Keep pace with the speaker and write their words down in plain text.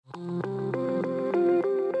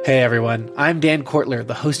Hey everyone, I'm Dan Kortler,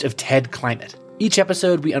 the host of TED Climate. Each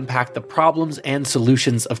episode, we unpack the problems and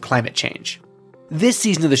solutions of climate change. This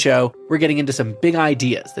season of the show, we're getting into some big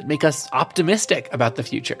ideas that make us optimistic about the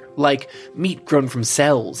future, like meat grown from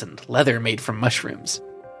cells and leather made from mushrooms.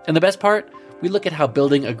 And the best part, we look at how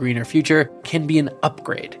building a greener future can be an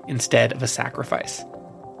upgrade instead of a sacrifice.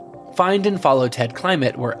 Find and follow TED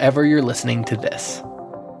Climate wherever you're listening to this.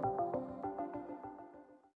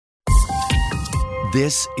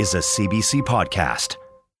 This is a CBC podcast.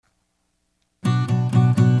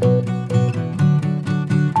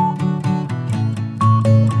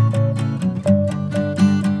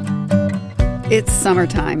 It's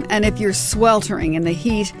summertime, and if you're sweltering in the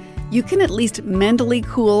heat, you can at least mentally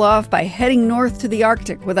cool off by heading north to the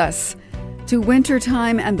Arctic with us, to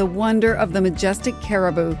wintertime and the wonder of the majestic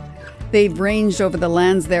caribou. They've ranged over the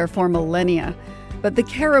lands there for millennia, but the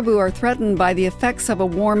caribou are threatened by the effects of a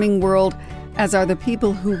warming world, as are the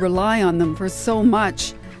people who rely on them for so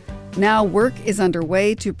much. Now work is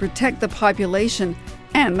underway to protect the population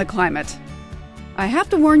and the climate. I have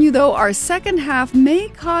to warn you, though, our second half may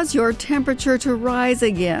cause your temperature to rise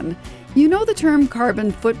again. You know the term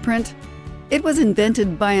carbon footprint? It was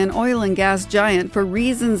invented by an oil and gas giant for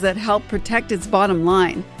reasons that help protect its bottom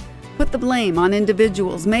line. Put the blame on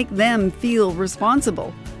individuals, make them feel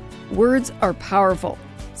responsible. Words are powerful,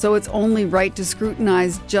 so it's only right to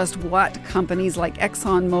scrutinize just what companies like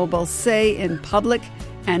ExxonMobil say in public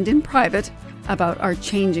and in private about our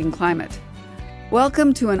changing climate.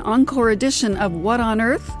 Welcome to an ENCORE edition of What on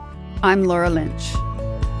Earth? I'm Laura Lynch.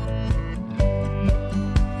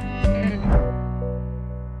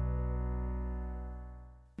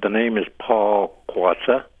 The name is Paul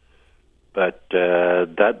Kwasa, but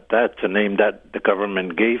that's a name that the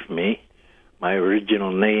government gave me. My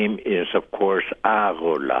original name is, of course,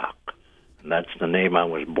 Arolak, and that's the name I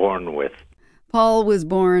was born with. Paul was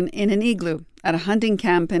born in an igloo at a hunting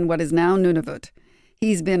camp in what is now Nunavut.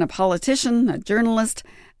 He's been a politician, a journalist,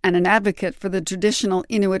 and an advocate for the traditional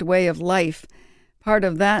Inuit way of life. Part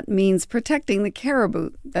of that means protecting the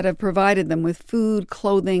caribou that have provided them with food,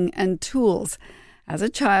 clothing, and tools. As a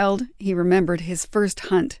child, he remembered his first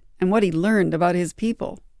hunt and what he learned about his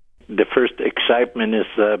people. The first excitement is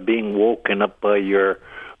being woken up by your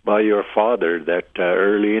father that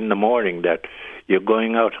early in the morning that you're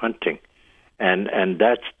going out hunting, and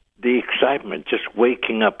that's the excitement. Just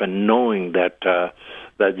waking up and knowing that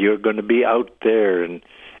that you're going to be out there and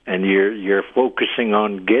you're focusing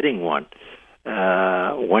on getting one.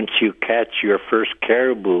 Once you catch your first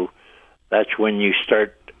caribou, that's when you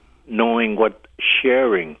start knowing what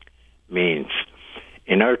sharing means.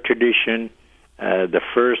 In our tradition, the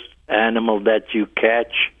first animal that you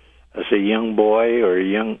catch as a young boy or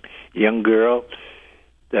a young girl,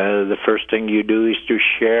 the first thing you do is to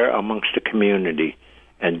share amongst the community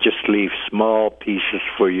and just leave small pieces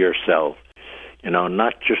for yourself. You know,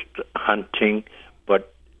 not just hunting,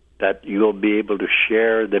 but that you'll be able to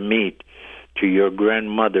share the meat to your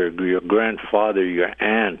grandmother, your grandfather, your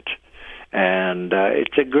aunt. And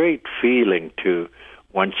it's a great feeling to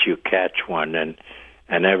once you catch one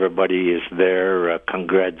and everybody is there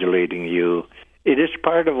congratulating you. It is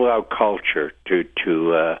part of our culture to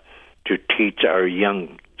teach our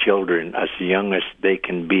young children, as young as they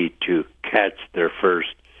can be, to catch their first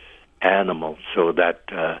animal, so that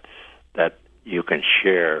that you can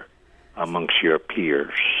share amongst your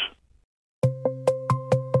peers.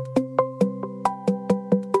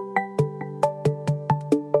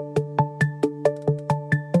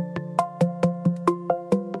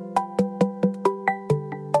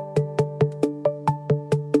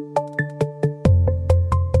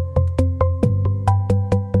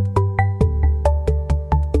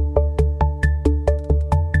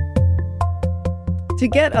 To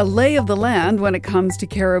get a lay of the land when it comes to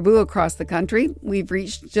caribou across the country, we've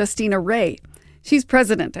reached Justina Ray. She's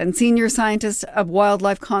president and senior scientist of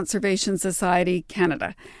Wildlife Conservation Society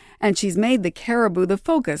Canada, and she's made the caribou the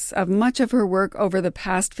focus of much of her work over the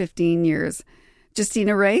past 15 years.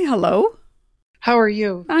 Justina Ray, hello. How are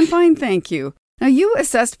you? I'm fine, thank you. Now, you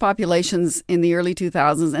assessed populations in the early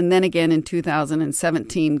 2000s and then again in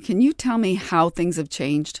 2017. Can you tell me how things have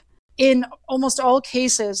changed? In almost all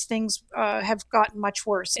cases, things have gotten much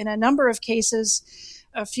worse. In a number of cases,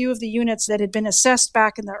 a few of the units that had been assessed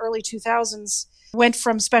back in the early 2000s went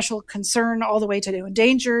from special concern all the way to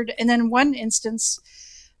endangered. And then one instance,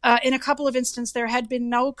 in a couple of instances, there had been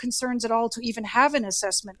no concerns at all to even have an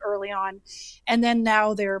assessment early on. And then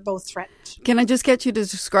now they're both threatened. Can I just get you to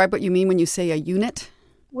describe what you mean when you say a unit?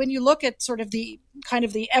 When you look at sort of the kind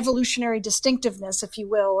of the evolutionary distinctiveness, if you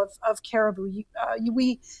will, of caribou.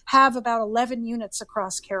 We have about 11 units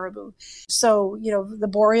across caribou. So, the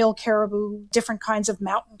boreal caribou, different kinds of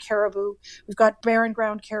mountain caribou. We've got barren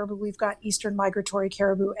ground caribou. We've got eastern migratory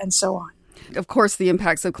caribou, and so on. Of course, the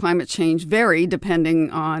impacts of climate change vary depending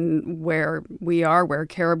on where we are, where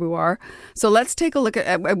caribou are. So let's take a look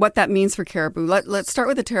at what that means for caribou. Let's start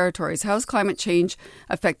with the territories. How is climate change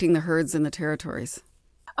affecting the herds in the territories?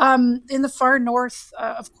 In the far north,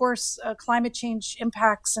 of course, climate change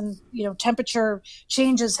impacts and, temperature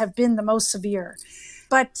changes have been the most severe.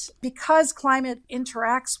 But because climate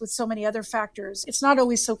interacts with so many other factors, it's not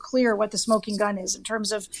always so clear what the smoking gun is in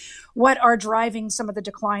terms of what are driving some of the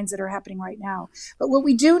declines that are happening right now. But what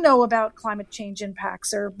we do know about climate change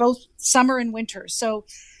impacts are both summer and winter. So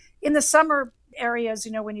in the summer areas,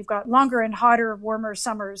 when you've got longer and hotter, warmer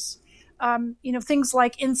summers, things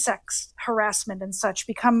like insects harassment and such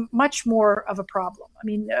become much more of a problem. I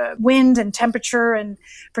mean, wind and temperature and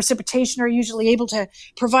precipitation are usually able to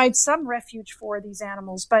provide some refuge for these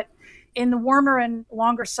animals, but in the warmer and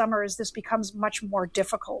longer summers, this becomes much more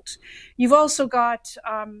difficult. You've also got,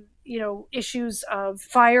 issues of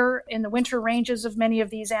fire in the winter ranges of many of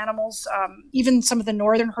these animals. Even some of the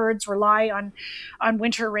northern herds rely on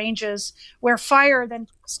winter ranges where fire then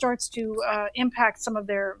starts to impact some of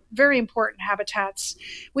their very important habitats,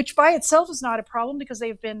 which by itself is not a problem because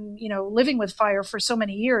they've been, living with fire for so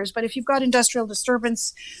many years. But if you've got industrial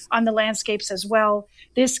disturbance on the landscapes as well,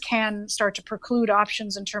 this can start to preclude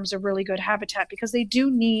options in terms of really good habitat because they do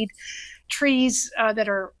need trees that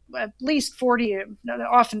are at least 40,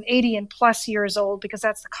 often 80 and plus years old, because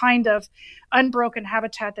that's the kind of unbroken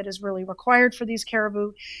habitat that is really required for these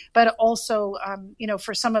caribou. But also,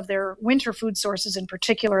 for some of their winter food sources in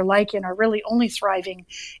particular, lichen, are really only thriving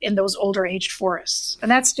in those older aged forests. And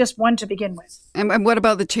that's just one to begin with. And what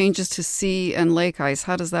about the changes to sea and lake ice?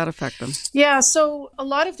 How does that affect them? Yeah, so a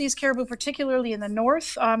lot of these caribou, particularly in the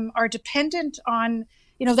north, are dependent on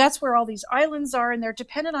that's where all these islands are, and they're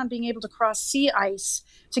dependent on being able to cross sea ice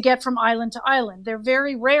to get from island to island. They're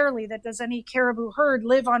very rarely that does any caribou herd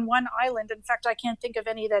live on one island. In fact, I can't think of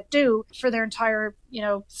any that do for their entire,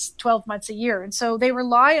 12 months a year. And so they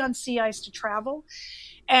rely on sea ice to travel.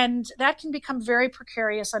 And that can become very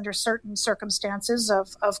precarious under certain circumstances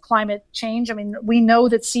of climate change. I mean, we know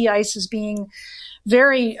that sea ice is being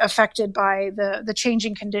very affected by the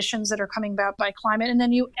changing conditions that are coming about by climate. And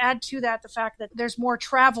then you add to that the fact that there's more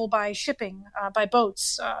travel by shipping, by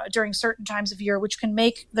boats during certain times of year, which can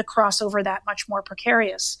make the crossover that much more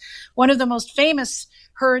precarious. One of the most famous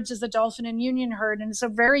herds is the Dolphin and Union herd, and it's a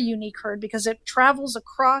very unique herd because it travels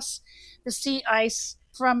across the sea ice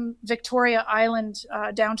from Victoria Island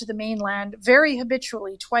down to the mainland very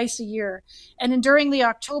habitually twice a year. And during the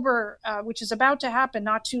October, which is about to happen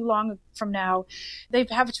not too long from now, they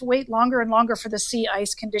have to wait longer and longer for the sea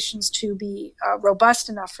ice conditions to be robust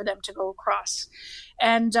enough for them to go across.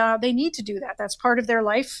 And they need to do that. That's part of their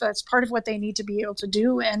life. That's part of what they need to be able to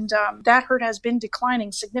do. And that herd has been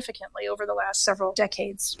declining significantly over the last several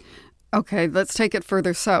decades. Okay, let's take it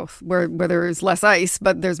further south, where there is less ice,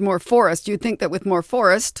 but there's more forest. You'd think that with more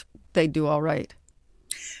forest, they'd do all right.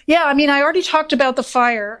 Yeah, I mean, I already talked about the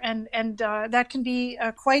fire, and that can be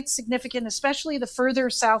quite significant, especially the further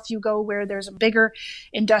south you go where there's a bigger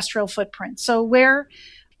industrial footprint. So where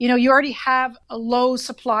you already have a low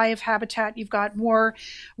supply of habitat. You've got more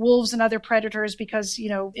wolves and other predators because,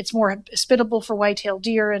 it's more hospitable for white-tailed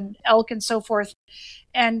deer and elk and so forth.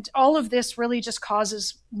 And all of this really just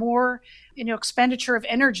causes more, expenditure of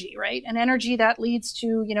energy, right? And energy that leads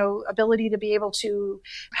to, ability to be able to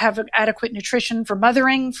have adequate nutrition for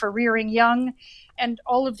mothering, for rearing young. And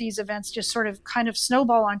all of these events just sort of kind of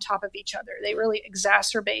snowball on top of each other. They really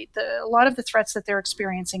exacerbate a lot of the threats that they're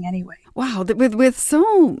experiencing anyway. Wow, with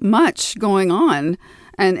so much going on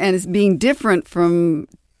and it's being different from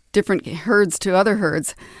different herds to other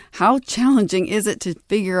herds, how challenging is it to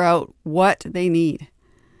figure out what they need?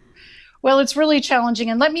 Well, it's really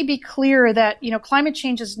challenging. And let me be clear that, climate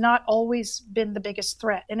change has not always been the biggest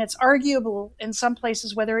threat. And it's arguable in some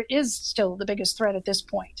places whether it is still the biggest threat at this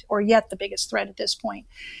point, or yet the biggest threat at this point.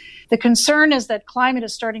 The concern is that climate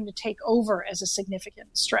is starting to take over as a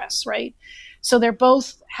significant stress, right? So they're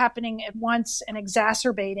both happening at once and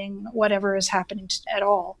exacerbating whatever is happening at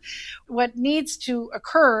all. What needs to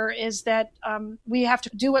occur is that we have to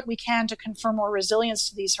do what we can to confer more resilience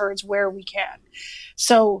to these herds where we can.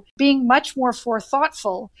 So being much more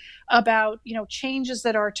forethoughtful about, changes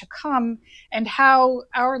that are to come and how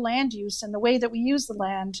our land use and the way that we use the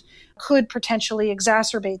land could potentially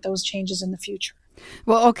exacerbate those changes in the future.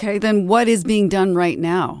 Well, okay, then what is being done right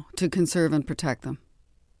now to conserve and protect them?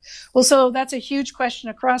 Well, so that's a huge question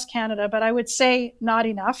across Canada, but I would say not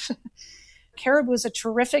enough. Caribou is a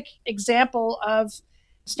terrific example of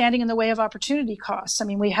standing in the way of opportunity costs. I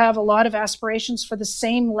mean, we have a lot of aspirations for the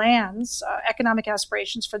same lands, economic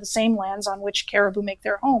aspirations for the same lands on which caribou make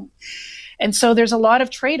their home. And so there's a lot of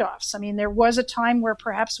trade-offs. I mean, there was a time where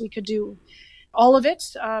perhaps we could do all of it,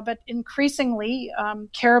 but increasingly,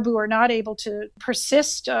 caribou are not able to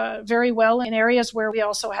persist very well in areas where we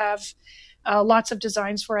also have lots of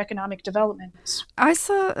designs for economic development. I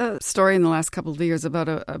saw a story in the last couple of years about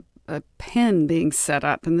a pen being set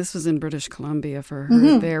up, and this was in British Columbia for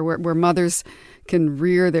her there, where mothers can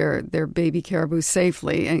rear their baby caribou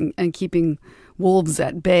safely and keeping wolves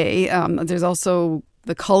at bay. There's also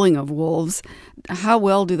the culling of wolves. How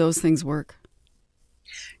well do those things work?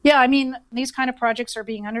 Yeah, I mean, these kind of projects are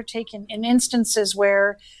being undertaken in instances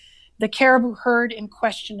where the caribou herd in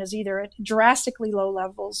question is either at drastically low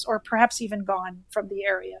levels or perhaps even gone from the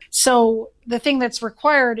area. So the thing that's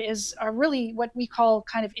required is really what we call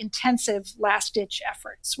kind of intensive last-ditch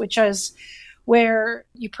efforts, which is where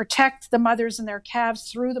you protect the mothers and their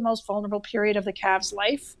calves through the most vulnerable period of the calf's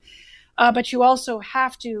life. But you also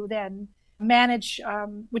have to then manage,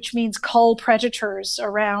 which means cull predators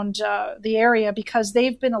around the area because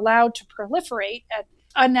they've been allowed to proliferate at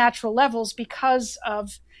unnatural levels because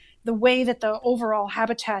of the way that the overall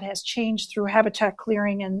habitat has changed through habitat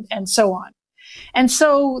clearing and so on. And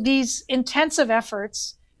so these intensive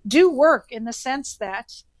efforts do work in the sense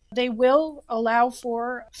that they will allow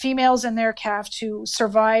for females and their calf to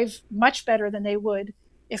survive much better than they would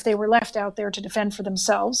if they were left out there to defend for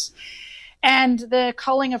themselves. And the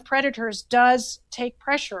culling of predators does take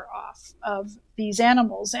pressure off of these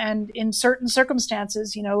animals. And in certain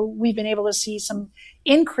circumstances, you know, we've been able to see some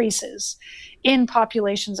increases in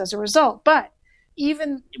populations as a result. But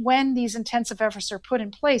even when these intensive efforts are put in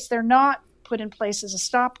place, they're not put in place as a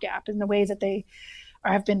stopgap in the way that they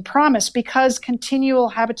have been promised because continual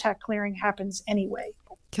habitat clearing happens anyway.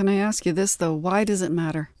 Can I ask you this, though? Why does it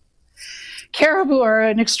matter? Caribou are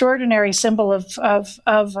an extraordinary symbol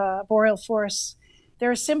of boreal forests.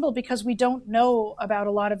 They're a symbol because we don't know about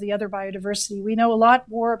a lot of the other biodiversity. We know a lot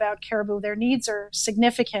more about caribou. Their needs are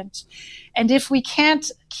significant. And if we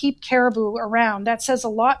can't keep caribou around, that says a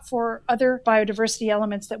lot for other biodiversity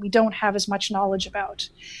elements that we don't have as much knowledge about.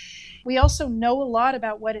 We also know a lot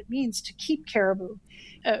about what it means to keep caribou.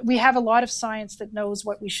 We have a lot of science that knows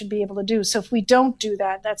what we should be able to do. So if we don't do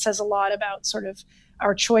that, that says a lot about sort of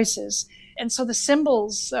our choices. And so the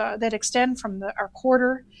symbols that extend from our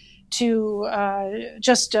quarter to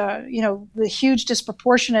the huge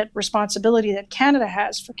disproportionate responsibility that Canada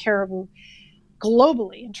has for caribou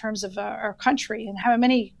globally in terms of our country and how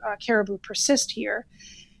many caribou persist here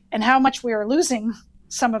and how much we are losing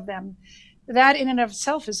some of them, that in and of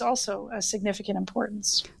itself is also a significant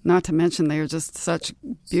importance. Not to mention they are just such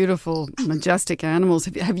beautiful, majestic animals.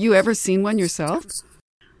 Have you ever seen one yourself?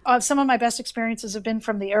 Some of my best experiences have been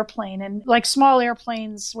from the airplane, and like small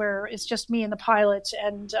airplanes where it's just me and the pilot,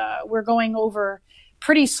 and we're going over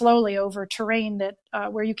pretty slowly over terrain that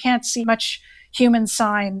where you can't see much human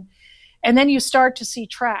sign. And then you start to see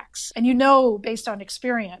tracks, and you know based on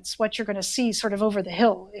experience what you're going to see sort of over the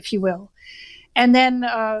hill, if you will. And then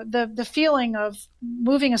the feeling of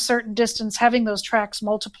moving a certain distance, having those tracks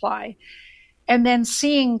multiply, and then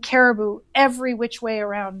seeing caribou every which way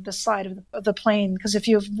around the side of the plane, because if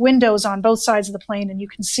you have windows on both sides of the plane and you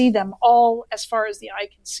can see them all as far as the eye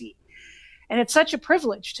can see. And it's such a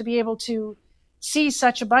privilege to be able to see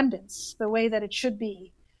such abundance the way that it should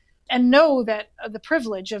be and know that the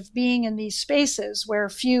privilege of being in these spaces where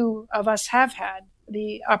few of us have had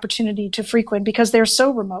the opportunity to frequent because they're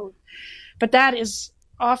so remote. But that is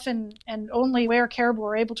often and only where caribou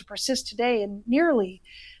are able to persist today in nearly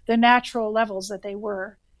the natural levels that they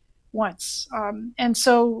were once. And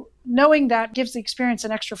so knowing that gives the experience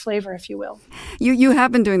an extra flavor, if you will. You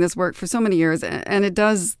have been doing this work for so many years, and it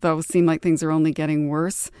does, though, seem like things are only getting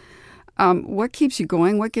worse. What keeps you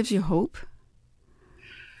going? What gives you hope?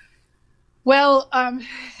 Well,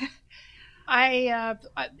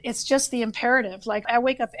 it's just the imperative. Like I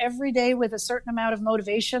wake up every day with a certain amount of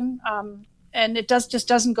motivation, and it just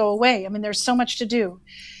doesn't go away. I mean, there's so much to do.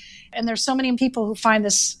 And there's so many people who find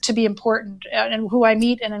this to be important and who I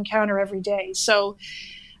meet and encounter every day. So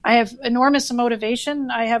I have enormous motivation.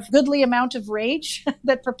 I have goodly amount of rage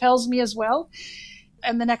that propels me as well.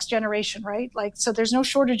 And the next generation, right? Like, so there's no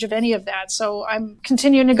shortage of any of that. So I'm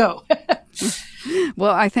continuing to go.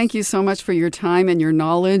 Well, I thank you so much for your time and your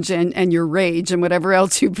knowledge and your rage and whatever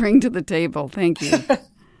else you bring to the table. Thank you.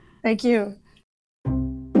 Thank you.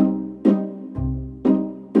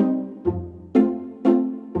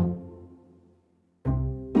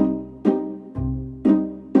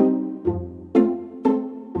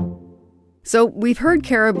 So we've heard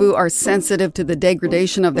caribou are sensitive to the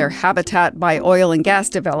degradation of their habitat by oil and gas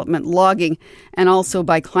development, logging, and also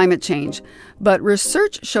by climate change. But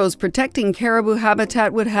research shows protecting caribou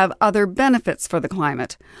habitat would have other benefits for the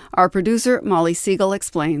climate. Our producer, Molly Siegel,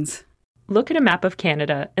 explains. Look at a map of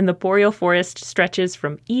Canada, and the boreal forest stretches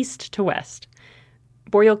from east to west.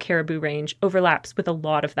 Boreal caribou range overlaps with a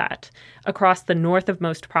lot of that, across the north of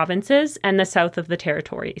most provinces and the south of the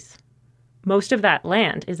territories. Most of that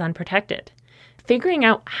land is unprotected. Figuring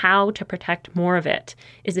out how to protect more of it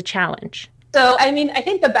is a challenge. So, I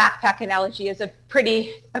think the backpack analogy is a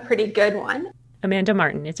pretty good one. Amanda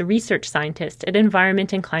Martin is a research scientist at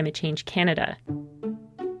Environment and Climate Change Canada.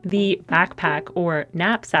 The backpack or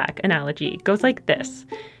knapsack analogy goes like this.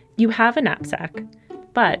 You have a knapsack,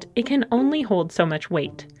 but it can only hold so much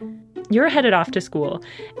weight. You're headed off to school,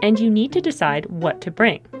 and you need to decide what to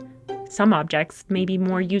bring. Some objects may be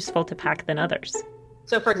more useful to pack than others.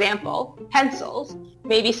 So, for example, pencils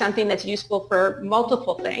may be something that's useful for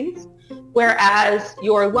multiple things, whereas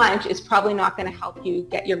your lunch is probably not going to help you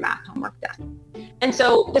get your math homework done. And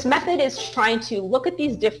so this method is trying to look at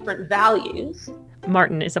these different values.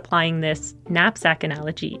 Martin is applying this knapsack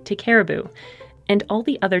analogy to caribou and all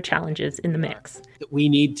the other challenges in the mix. We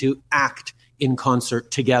need to act in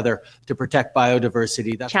concert together to protect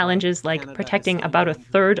biodiversity. That's challenges like protecting about a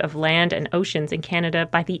third of land and oceans in Canada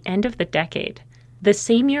by the end of the decade. The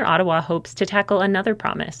same year, Ottawa hopes to tackle another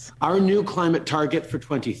promise. Our new climate target for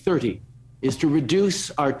 2030 is to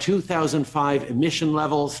reduce our 2005 emission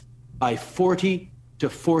levels by 40 to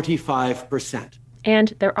 45%.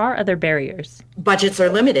 And there are other barriers. Budgets are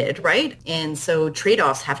limited, right? And so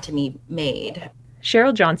trade-offs have to be made.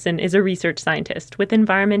 Cheryl Johnson is a research scientist with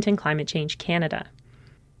Environment and Climate Change Canada.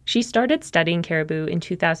 She started studying caribou in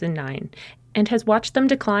 2009 and has watched them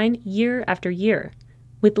decline year after year,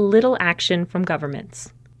 with little action from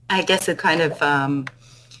governments. I guess it kind of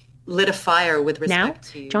lit a fire with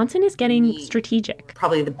respect to... Now, Johnson is getting strategic.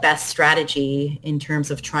 Probably the best strategy in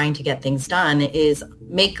terms of trying to get things done is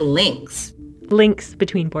make links. Links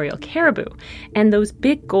between boreal caribou and those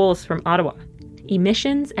big goals from Ottawa,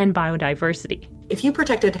 emissions and biodiversity. If you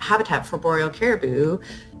protected habitat for boreal caribou,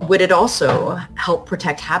 would it also help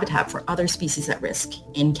protect habitat for other species at risk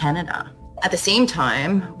in Canada? At the same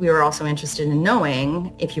time, we were also interested in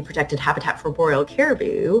knowing if you protected habitat for boreal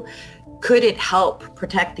caribou, could it help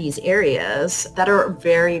protect these areas that are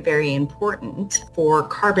very, very important for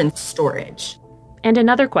carbon storage? And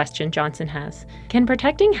another question Johnson has, can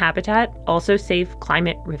protecting habitat also save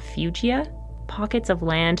climate refugia, pockets of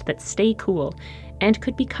land that stay cool and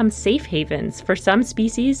could become safe havens for some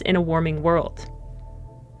species in a warming world?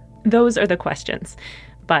 Those are the questions.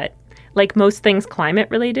 But like most things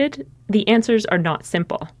climate-related, the answers are not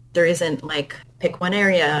simple. There isn't like pick one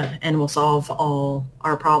area and we'll solve all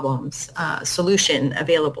our problems, solution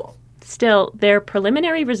available. Still, their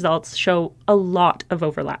preliminary results show a lot of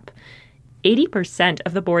overlap. 80%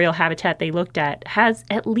 of the boreal habitat they looked at has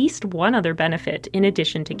at least one other benefit in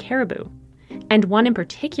addition to caribou. And one in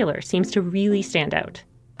particular seems to really stand out.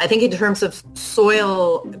 I think in terms of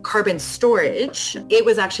soil carbon storage, it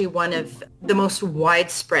was actually one of the most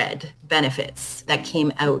widespread benefits that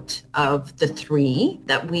came out of the three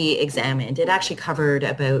that we examined. It actually covered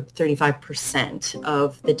about 35%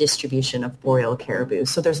 of the distribution of boreal caribou.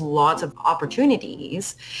 So there's lots of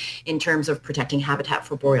opportunities in terms of protecting habitat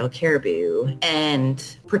for boreal caribou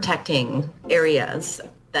and protecting areas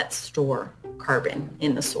that store carbon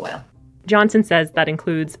in the soil. Johnson says that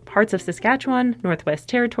includes parts of Saskatchewan, Northwest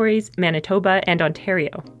Territories, Manitoba, and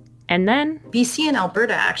Ontario. And then BC and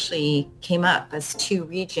Alberta actually came up as two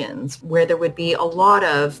regions where there would be a lot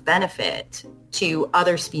of benefit to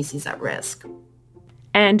other species at risk.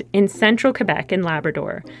 And in central Quebec and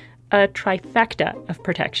Labrador, a trifecta of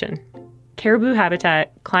protection: caribou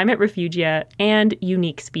habitat, climate refugia, and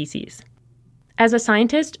unique species. As a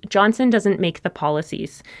scientist, Johnson doesn't make the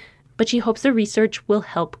policies, but she hopes the research will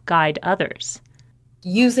help guide others.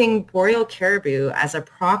 Using boreal caribou as a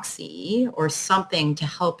proxy or something to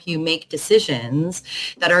help you make decisions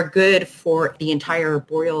that are good for the entire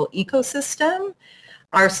boreal ecosystem,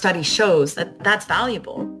 our study shows that that's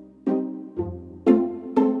valuable.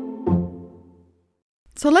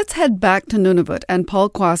 So let's head back to Nunavut and Paul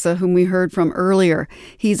Quassa, whom we heard from earlier.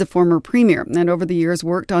 He's a former premier and over the years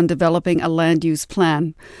worked on developing a land use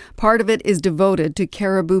plan. Part of it is devoted to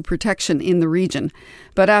caribou protection in the region.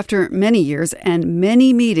 But after many years and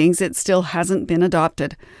many meetings, it still hasn't been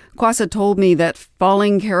adopted. Quassa told me that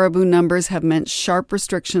falling caribou numbers have meant sharp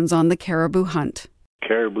restrictions on the caribou hunt.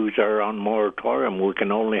 Caribous are on moratorium. We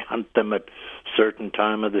can only hunt them at certain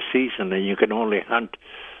time of the season, and you can only hunt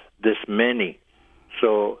this many.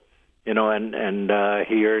 So and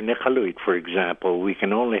here in Iqaluit, for example, we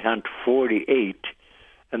can only hunt 48,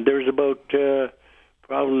 and there's about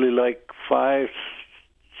probably like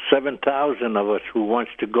 7,000 of us who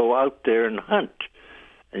wants to go out there and hunt,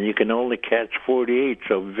 and you can only catch 48,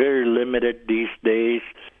 so very limited these days.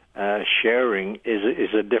 Sharing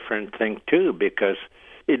is a different thing too, because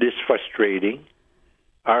it is frustrating.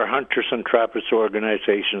 Our hunters and trappers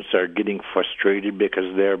organizations are getting frustrated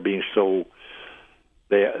because they're being so,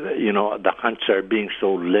 the hunts are being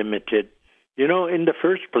so limited. In the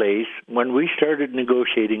first place, when we started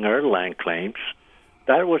negotiating our land claims,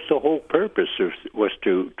 that was the whole purpose, was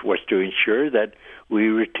to ensure that we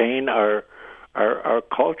retain our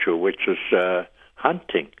culture, which was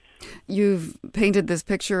hunting. You've painted this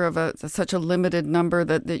picture of such a limited number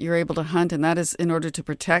that you're able to hunt, and that is in order to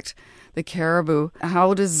protect the caribou.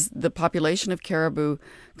 How does the population of caribou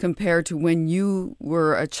compare to when you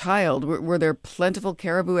were a child? Were there plentiful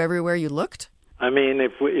caribou everywhere you looked? I mean,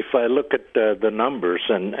 if I look at the numbers,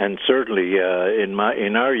 and certainly in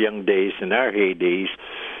our young days, in our heydays,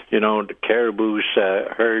 the caribou's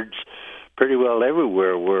herds pretty well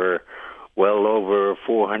everywhere were well over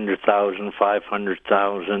 400,000,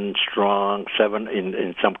 500,000 strong.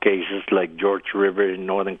 In some cases, like George River in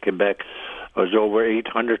northern Quebec, was over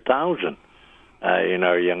 800,000 in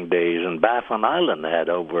our young days, and Baffin Island had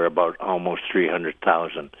over about almost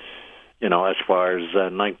 300,000. As far as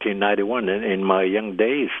 1991 in my young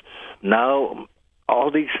days. Now,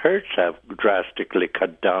 all these herds have drastically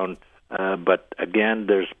cut down, but again,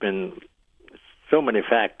 there's been so many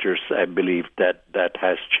factors, I believe, that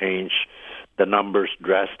has changed the numbers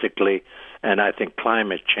drastically, and I think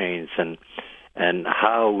climate change and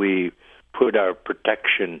how we put our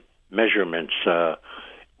protection measurements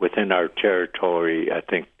within our territory, I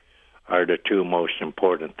think, are the two most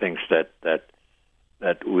important things that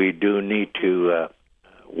we do need to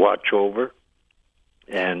watch over.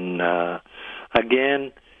 And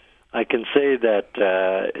again, I can say that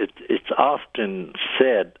it's often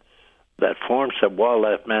said that forms of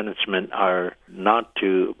wildlife management are not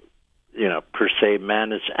to, per se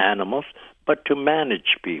manage animals, but to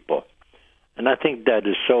manage people. And I think that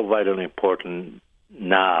is so vitally important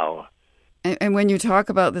now. And when you talk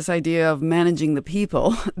about this idea of managing the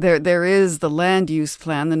people, there is the land use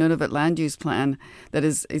plan, the Nunavut land use plan, that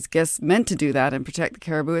is meant to do that and protect the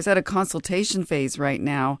caribou. It's at a consultation phase right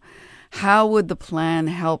now. How would the plan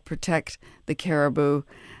help protect the caribou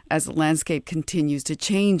as the landscape continues to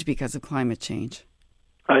change because of climate change?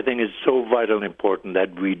 I think it's so vitally important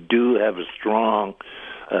that we do have a strong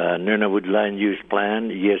Nunavut land use plan.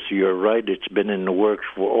 Yes, you're right. It's been in the works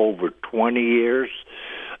for over 20 years.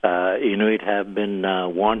 Inuit have been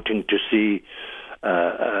wanting to see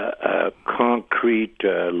a concrete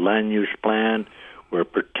land use plan where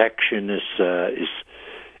protection is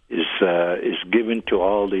given to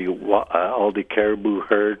all the caribou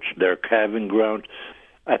herds, their calving grounds.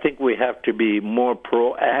 I think we have to be more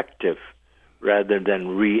proactive rather than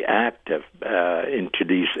reactive into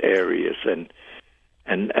these areas, and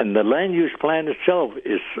the land use plan itself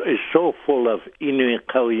is so full of Inuit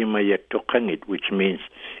Kauyimayek, which means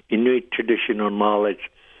Inuit traditional knowledge,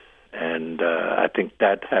 and I think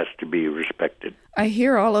that has to be respected. I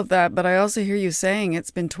hear all of that, but I also hear you saying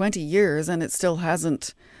it's been 20 years and it still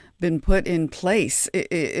hasn't been put in place.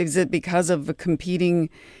 Is it because of competing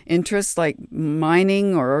interests like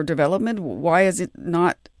mining or development? Why is it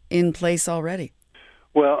not in place already?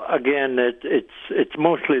 Well, again, it's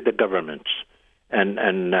mostly the governments. And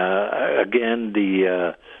again,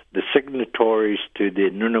 the signatories to the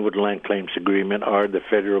Nunavut Land Claims Agreement are the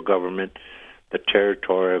federal government, the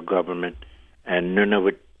territorial government, and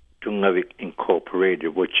Nunavut Tungavik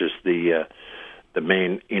Incorporated, which is the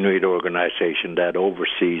main Inuit organization that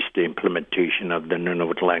oversees the implementation of the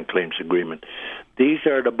Nunavut Land Claims Agreement. These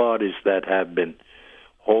are the bodies that have been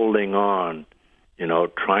holding on,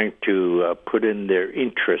 trying to put in their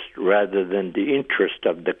interest rather than the interest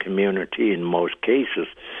of the community in most cases.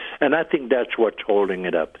 And I think that's what's holding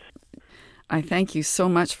it up. I thank you so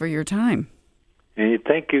much for your time.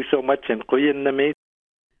 Thank you so much.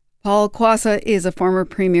 Paul Quassa is a former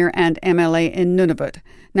premier and MLA in Nunavut.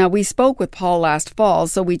 Now, we spoke with Paul last fall,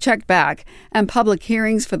 so we checked back, and public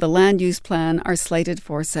hearings for the land use plan are slated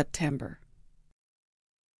for September.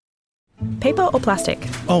 Paper or plastic?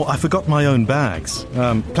 Oh, I forgot my own bags.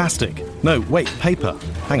 Plastic. No, wait, paper.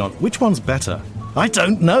 Hang on, which one's better? I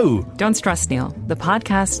don't know. Don't stress, Neil. The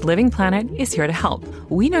podcast Living Planet is here to help.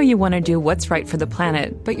 We know you want to do what's right for the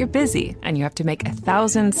planet, but you're busy and you have to make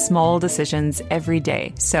 1,000 small decisions every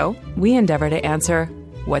day. So we endeavor to answer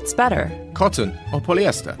What's better? Cotton or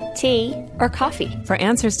polyester? Tea or coffee? For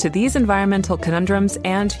answers to these environmental conundrums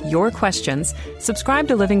and your questions, subscribe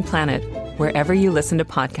to Living Planet wherever you listen to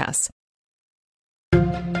podcasts.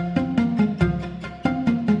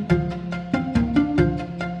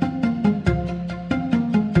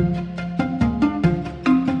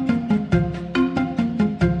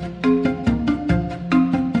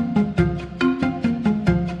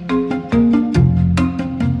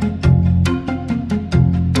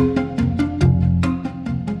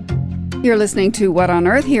 You're listening to What on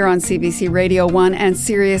Earth here on CBC Radio 1 and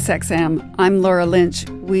Sirius XM. I'm Laura Lynch.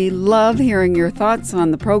 We love hearing your thoughts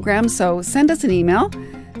on the program, so send us an email.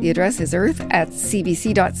 The address is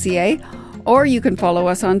earth@cbc.ca, or you can follow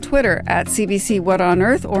us on Twitter at CBC What on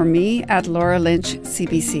Earth or me at Laura Lynch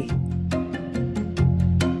CBC.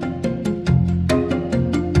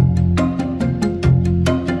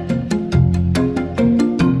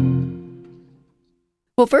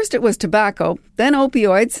 Well, first it was tobacco, then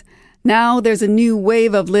opioids. Now there's a new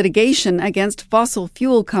wave of litigation against fossil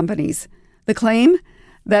fuel companies. The claim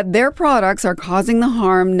that their products are causing the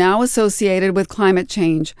harm now associated with climate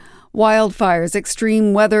change, wildfires,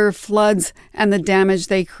 extreme weather, floods, and the damage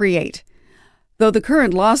they create. Though the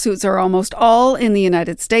current lawsuits are almost all in the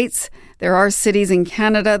United States, there are cities in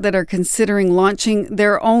Canada that are considering launching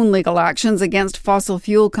their own legal actions against fossil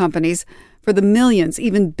fuel companies for the millions,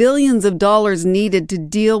 even billions of dollars needed to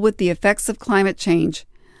deal with the effects of climate change.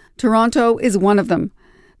 Toronto is one of them.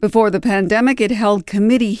 Before the pandemic, it held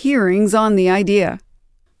committee hearings on the idea.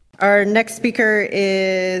 Our next speaker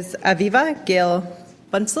is Aviva Gail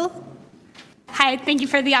Bunsell. Hi, thank you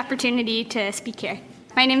for the opportunity to speak here.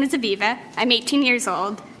 My name is Aviva. I'm 18 years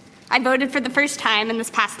old. I voted for the first time in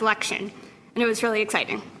this past election, and it was really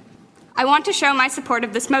exciting. I want to show my support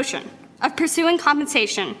of this motion, of pursuing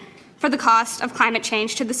compensation for the cost of climate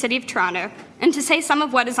change to the City of Toronto, and to say some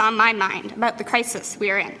of what is on my mind about the crisis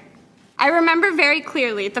we are in. I remember very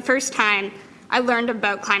clearly the first time I learned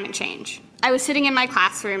about climate change. I was sitting in my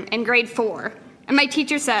classroom in grade 4, and my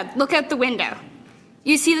teacher said, "Look out the window.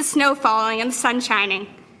 You see the snow falling and the sun shining.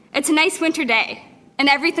 It's a nice winter day, and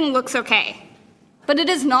everything looks okay." But it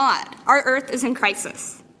is not. Our Earth is in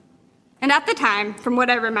crisis. And at the time, from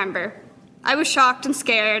what I remember, I was shocked and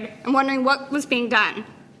scared and wondering what was being done.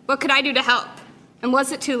 What could I do to help? And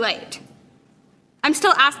was it too late? I'm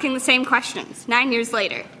still asking the same questions 9 years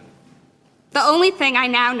later. The only thing I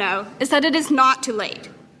now know is that it is not too late.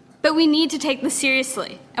 But we need to take this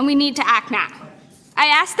seriously, and we need to act now. I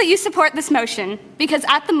ask that you support this motion because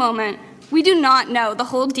at the moment, we do not know the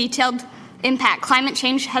whole detailed impact climate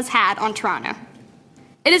change has had on Toronto.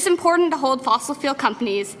 It is important to hold fossil fuel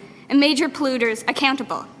companies and major polluters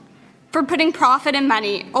accountable for putting profit and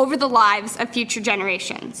money over the lives of future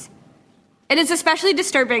generations. It is especially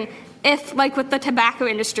disturbing if, like with the tobacco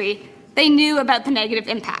industry, they knew about the negative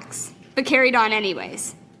impacts, but carried on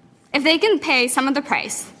anyways. If they can pay some of the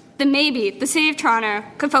price, then maybe the City of Toronto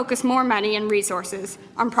could focus more money and resources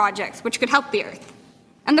on projects which could help the Earth.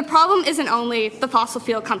 And the problem isn't only the fossil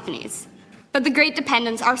fuel companies, but the great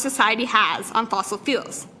dependence our society has on fossil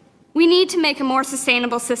fuels. We need to make a more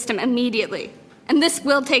sustainable system immediately, and this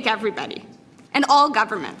will take everybody, and all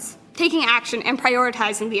governments, taking action and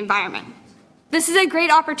prioritizing the environment. This is a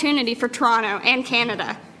great opportunity for Toronto and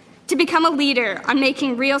Canada to become a leader on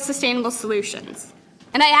making real sustainable solutions.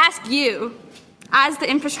 And I ask you, as the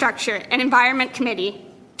Infrastructure and Environment Committee,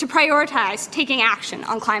 to prioritize taking action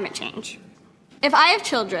on climate change. If I have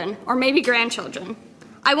children, or maybe grandchildren,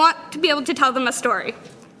 I want to be able to tell them a story.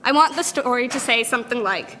 I want the story to say something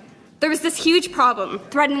like, there was this huge problem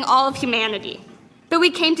threatening all of humanity, but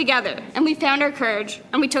we came together and we found our courage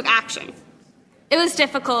and we took action. It was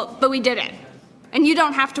difficult, but we did it. And you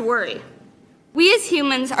don't have to worry. We as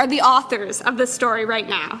humans are the authors of this story right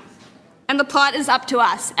now, and the plot is up to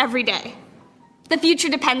us every day. The future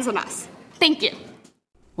depends on us. Thank you.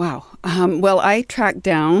 Wow. Well, I tracked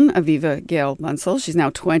down Aviva Gail Bunsell. She's now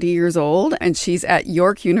 20 years old, and she's at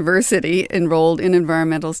York University, enrolled in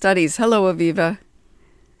environmental studies. Hello, Aviva.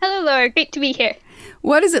 Hello, Laura. Great to be here.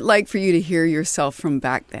 What is it like for you to hear yourself from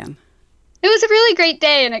back then? It was a really great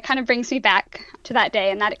day, and it kind of brings me back to that day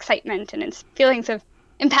and that excitement and its feelings of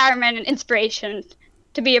empowerment and inspiration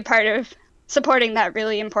to be a part of supporting that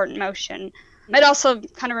really important motion. It also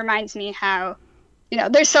kind of reminds me how,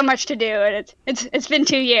 there's so much to do, and it's been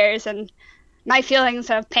 2 years, and my feelings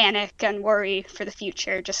of panic and worry for the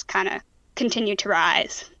future just kind of continue to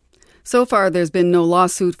rise. So far, there's been no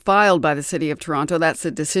lawsuit filed by the City of Toronto. That's a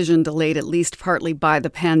decision delayed at least partly by the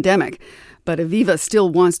pandemic. But Aviva still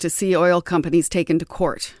wants to see oil companies taken to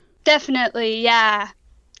court. Definitely, yeah.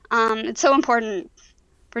 It's so important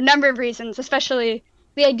for a number of reasons, especially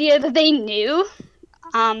the idea that they knew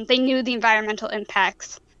the environmental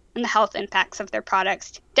impacts and the health impacts of their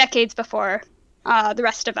products decades before the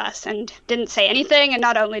rest of us, and didn't say anything. And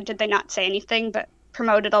not only did they not say anything, but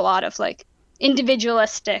promoted a lot of like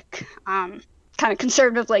individualistic kind of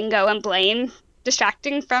conservative lingo and blame,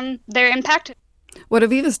 distracting from their impact. What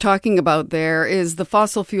Aviva's talking about there is the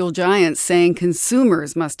fossil fuel giants saying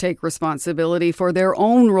consumers must take responsibility for their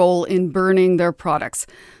own role in burning their products,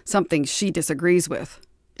 something she disagrees with.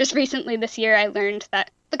 Just recently this year, I learned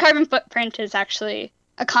that the carbon footprint is actually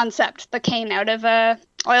a concept that came out of a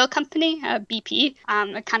oil company, BP.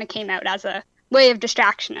 It kind of came out as a way of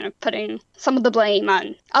distraction and of putting some of the blame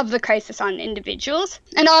of the crisis on individuals.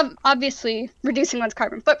 And obviously, reducing one's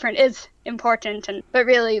carbon footprint is important, but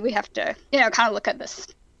really we have to, kind of look at this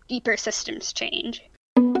deeper systems change.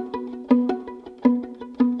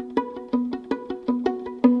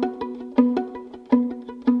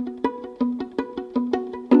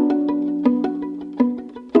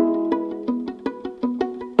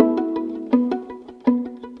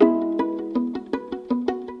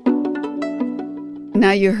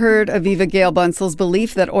 Now, you heard Aviva Gale Bunsel's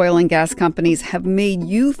belief that oil and gas companies have made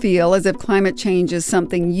you feel as if climate change is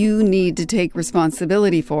something you need to take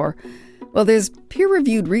responsibility for. Well, there's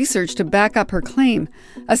peer-reviewed research to back up her claim.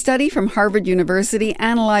 A study from Harvard University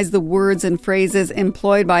analyzed the words and phrases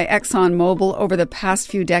employed by ExxonMobil over the past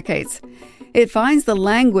few decades. It finds the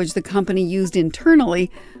language the company used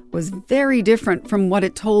internally was very different from what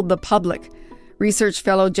it told the public. Research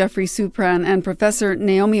fellow Jeffrey Supran and Professor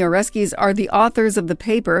Naomi Oreskes are the authors of the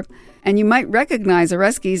paper, and you might recognize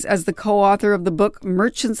Oreskes as the co-author of the book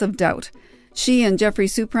Merchants of Doubt. She and Jeffrey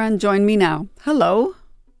Supran join me now. Hello.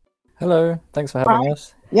 Hello. Thanks for having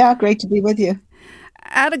us. Yeah, great to be with you.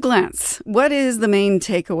 At a glance, what is the main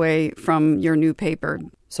takeaway from your new paper?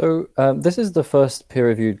 So this is the first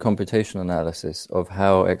peer-reviewed computational analysis of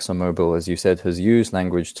how ExxonMobil, as you said, has used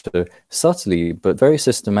language to subtly but very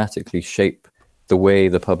systematically shape the way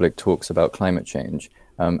the public talks about climate change,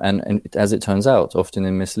 and as it turns out, often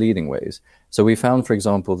in misleading ways. So we found, for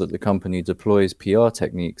example, that the company deploys PR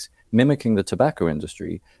techniques mimicking the tobacco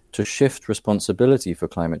industry to shift responsibility for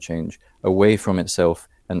climate change away from itself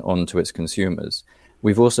and onto its consumers.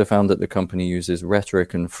 We've also found that the company uses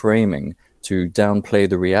rhetoric and framing to downplay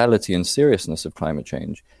the reality and seriousness of climate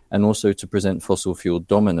change, and also to present fossil fuel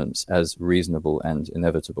dominance as reasonable and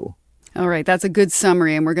inevitable. All right, that's a good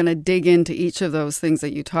summary, and we're going to dig into each of those things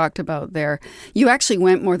that you talked about there. You actually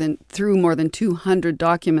went through more than 200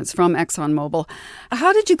 documents from ExxonMobil.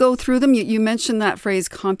 How did you go through them? You mentioned that phrase,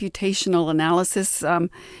 computational analysis.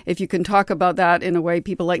 If you can talk about that in a way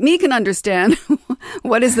people like me can understand,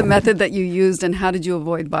 what is the method that you used, and how did you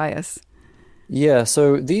avoid bias? Yeah,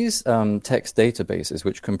 so these text databases,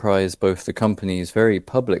 which comprise both the company's very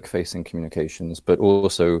public-facing communications, but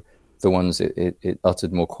also the ones it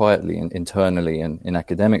uttered more quietly and internally and in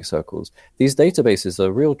academic circles. These databases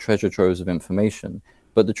are real treasure troves of information,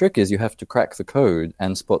 but the trick is you have to crack the code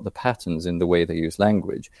and spot the patterns in the way they use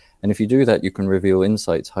language. And if you do that, you can reveal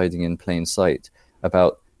insights hiding in plain sight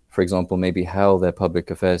about, for example, maybe how their public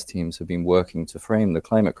affairs teams have been working to frame the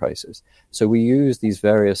climate crisis. So we use these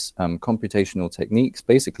various computational techniques,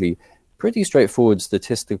 basically pretty straightforward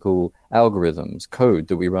statistical algorithms, code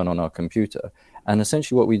that we run on our computer. And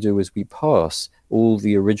essentially what we do is we pass all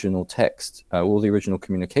the original text, all the original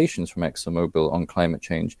communications from ExxonMobil on climate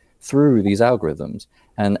change through these algorithms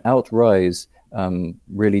and outrise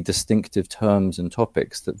really distinctive terms and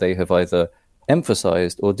topics that they have either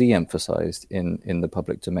emphasized or de-emphasized in the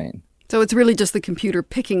public domain. So it's really just the computer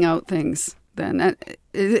picking out things then.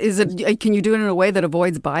 Can you do it in a way that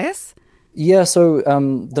avoids bias? Yeah, so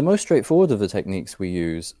the most straightforward of the techniques we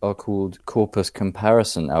use are called corpus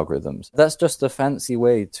comparison algorithms. That's just a fancy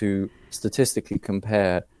way to statistically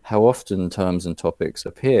compare how often terms and topics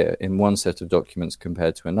appear in one set of documents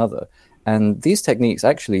compared to another. And these techniques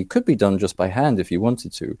actually could be done just by hand if you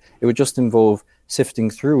wanted to. It would just involve sifting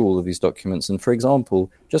through all of these documents and, for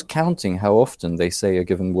example, just counting how often they say a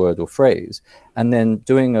given word or phrase, and then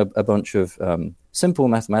doing a bunch of simple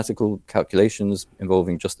mathematical calculations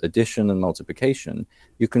involving just addition and multiplication.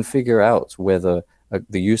 You can figure out whether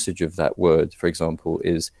the usage of that word, for example,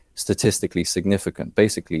 is statistically significant.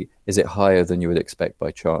 Basically, is it higher than you would expect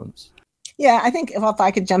by chance? Yeah, I think if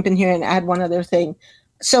I could jump in here and add one other thing.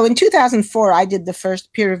 So in 2004, I did the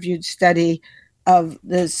first peer-reviewed study of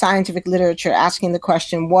the scientific literature asking the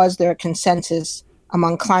question, was there a consensus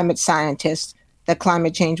among climate scientists that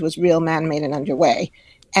climate change was real, man-made, and underway?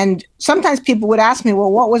 And sometimes people would ask me,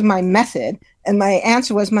 well, what was my method? And my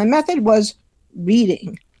answer was, my method was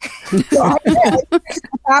reading. So I read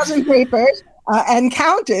 1,000 papers and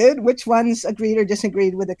counted which ones agreed or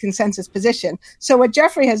disagreed with the consensus position. So what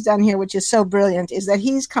Jeffrey has done here, which is so brilliant, is that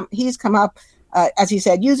he's come up, as he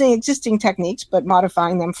said, using existing techniques, but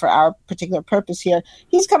modifying them for our particular purpose here.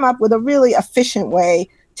 He's come up with a really efficient way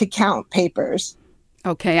to count papers.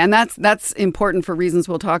 Okay, and that's important for reasons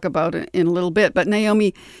we'll talk about in a little bit. But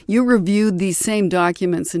Naomi, you reviewed these same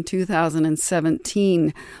documents in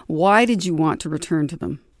 2017. Why did you want to return to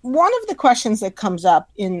them? One of the questions that comes up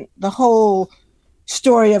in the whole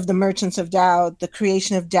story of the merchants of doubt, the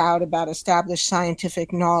creation of doubt about established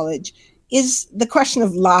scientific knowledge, is the question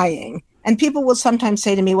of lying. And people will sometimes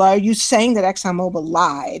say to me, well, are you saying that ExxonMobil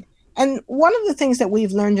lied? And one of the things that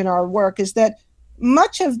we've learned in our work is that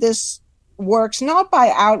much of this works not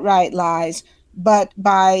by outright lies, but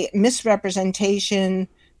by misrepresentation,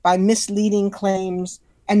 by misleading claims,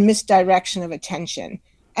 and misdirection of attention.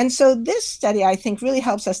 And so this study, I think, really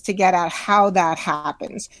helps us to get at how that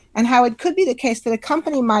happens and how it could be the case that a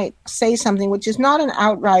company might say something which is not an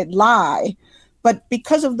outright lie, but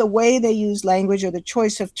because of the way they use language or the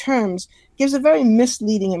choice of terms, gives a very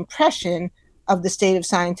misleading impression of the state of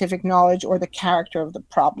scientific knowledge or the character of the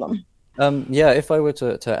problem. If I were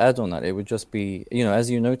to add on that, it would just be, as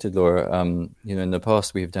you noted, Laura, in the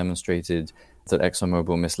past we've demonstrated that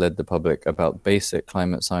ExxonMobil misled the public about basic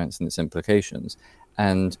climate science and its implications.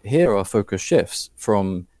 And here our focus shifts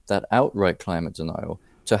from that outright climate denial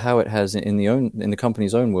to how it has, in the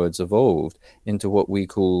company's own words, evolved into what we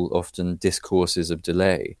call often discourses of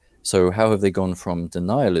delay. So how have they gone from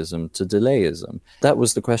denialism to delayism? That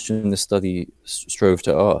was the question the study strove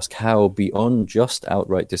to ask. How, beyond just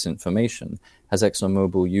outright disinformation, has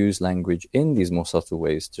ExxonMobil used language in these more subtle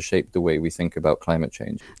ways to shape the way we think about climate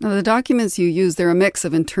change? Now, the documents you use, they're a mix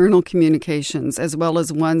of internal communications as well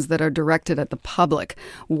as ones that are directed at the public.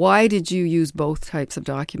 Why did you use both types of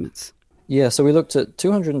documents? Yeah, so we looked at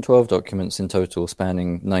 212 documents in total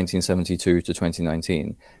spanning 1972 to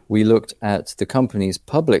 2019. We looked at the company's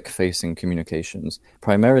public-facing communications,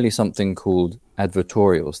 primarily something called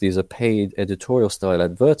advertorials. These are paid editorial-style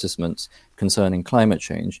advertisements concerning climate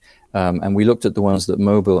change. And we looked at the ones that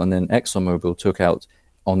Mobil and then ExxonMobil took out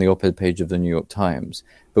on the op-ed page of the New York Times.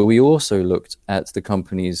 But we also looked at the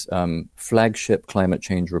company's flagship climate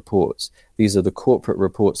change reports. These are the corporate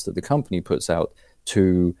reports that the company puts out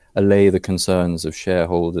to allay the concerns of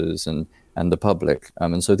shareholders and the public.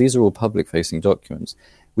 And so these are all public-facing documents.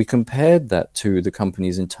 We compared that to the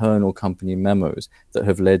company's internal company memos that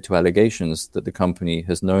have led to allegations that the company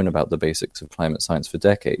has known about the basics of climate science for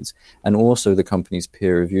decades, and also the company's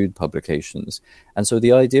peer-reviewed publications. And so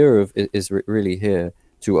the idea is really here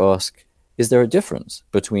to ask, is there a difference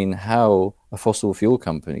between how a fossil fuel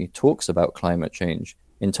company talks about climate change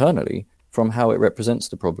internally from how it represents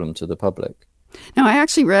the problem to the public? Now, I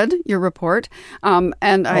actually read your report, and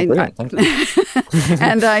I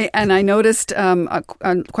noticed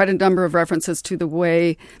quite a number of references to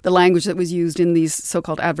the language that was used in these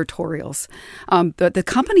so-called advertorials. But the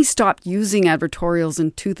company stopped using advertorials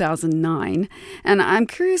in 2009, and I'm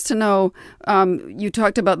curious to know. You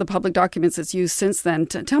talked about the public documents it's used since then.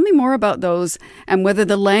 Tell me more about those and whether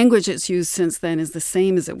the language it's used since then is the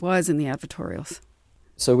same as it was in the advertorials.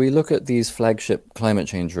 So we look at these flagship climate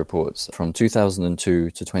change reports from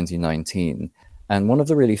 2002 to 2019. And one of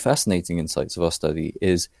the really fascinating insights of our study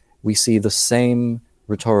is we see the same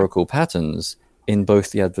rhetorical patterns in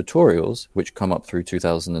both the advertorials, which come up through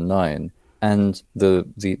 2009, and the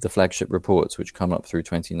flagship reports, which come up through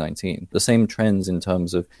 2019. The same trends in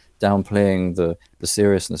terms of downplaying the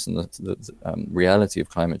seriousness and the reality of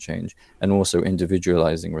climate change, and also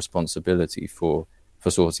individualizing responsibility for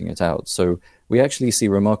sorting it out. So we actually see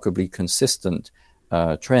remarkably consistent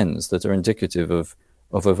trends that are indicative of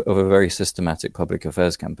a very systematic public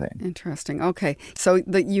affairs campaign. Interesting. Okay. So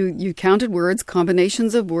you counted words,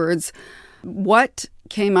 combinations of words. What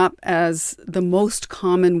came up as the most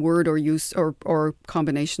common word or use or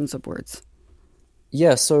combinations of words?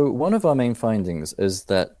 Yeah, so one of our main findings is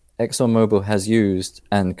that ExxonMobil has used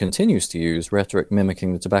and continues to use rhetoric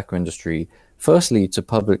mimicking the tobacco industry, firstly to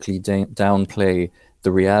publicly downplay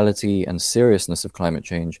the reality and seriousness of climate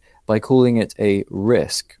change by calling it a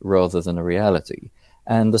risk rather than a reality.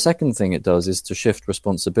 And the second thing it does is to shift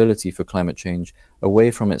responsibility for climate change away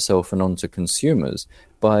from itself and onto consumers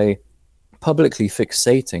by publicly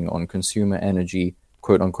fixating on consumer energy,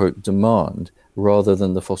 quote unquote, demand rather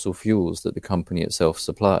than the fossil fuels that the company itself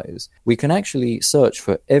supplies. We can actually search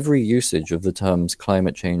for every usage of the terms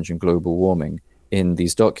climate change and global warming in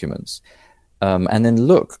these documents. And then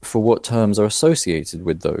look for what terms are associated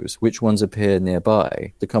with those, which ones appear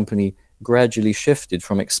nearby. The company gradually shifted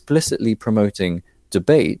from explicitly promoting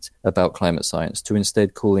debate about climate science to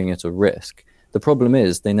instead calling it a risk. The problem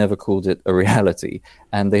is they never called it a reality,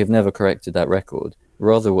 and they have never corrected that record.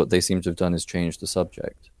 Rather, what they seem to have done is change the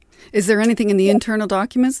subject. Is there anything in the internal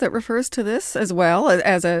documents that refers to this as well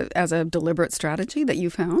as a deliberate strategy that you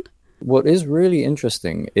found? What is really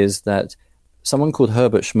interesting is that someone called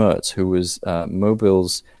Herbert Schmerz, who was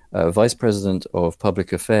Mobil's vice president of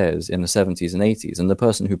public affairs in the 70s and 80s, and the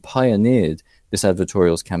person who pioneered this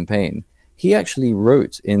advertorials campaign, he actually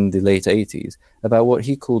wrote in the late 80s about what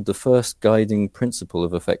he called the first guiding principle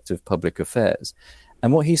of effective public affairs.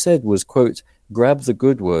 And what he said was, quote, grab the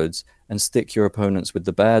good words and stick your opponents with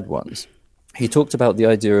the bad ones. He talked about the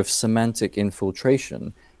idea of semantic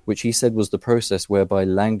infiltration, which he said was the process whereby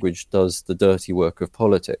language does the dirty work of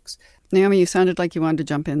politics. Naomi, you sounded like you wanted to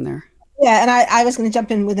jump in there. Yeah, and I was going to jump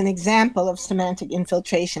in with an example of semantic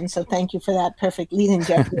infiltration, so thank you for that perfect lead-in,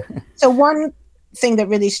 Jeffrey. So one thing that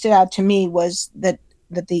really stood out to me was that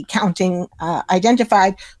the counting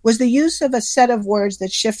identified was the use of a set of words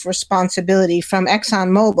that shift responsibility from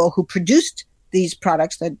ExxonMobil, who produced these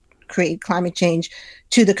products that create climate change,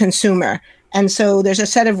 to the consumer. And so there's a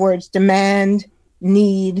set of words: demand,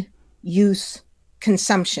 need, use,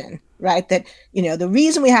 consumption, right? That, the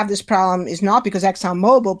reason we have this problem is not because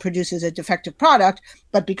ExxonMobil produces a defective product,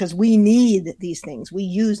 but because we need these things. We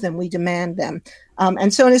use them, we demand them.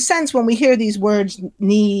 And so in a sense, when we hear these words,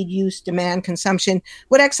 need, use, demand, consumption,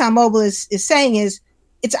 what ExxonMobil is saying is,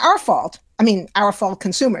 it's our fault. I mean, our fault,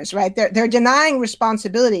 consumers, right? They're denying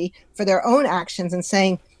responsibility for their own actions and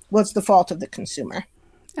saying, well, it's the fault of the consumer.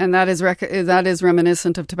 And that is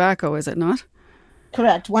reminiscent of tobacco, is it not?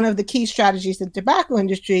 Correct. One of the key strategies that the tobacco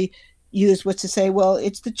industry used was to say, well,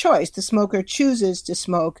 it's the choice. The smoker chooses to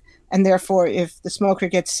smoke, and therefore, if the smoker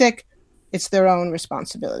gets sick, it's their own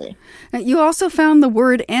responsibility. You also found the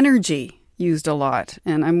word energy used a lot,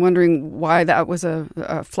 and I'm wondering why that was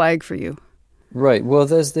a flag for you. Right. Well,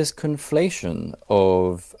 there's this conflation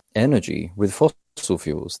of energy with fossil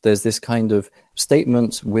fuels. There's this kind of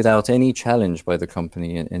statement without any challenge by the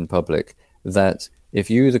company in public that if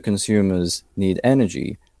you, the consumers, need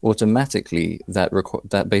energy, automatically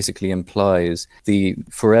that basically implies the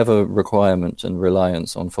forever requirement and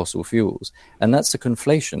reliance on fossil fuels. And that's a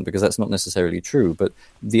conflation, because that's not necessarily true. But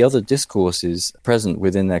the other discourses present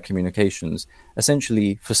within their communications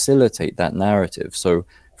essentially facilitate that narrative. So,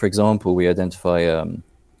 for example, we identify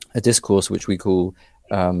a discourse which we call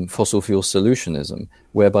fossil fuel solutionism,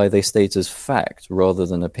 whereby they state as fact rather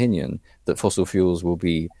than opinion that fossil fuels will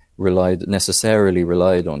be necessarily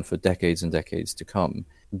relied on for decades and decades to come.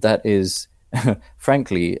 That is,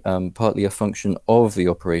 frankly, partly a function of the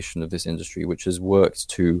operation of this industry, which has worked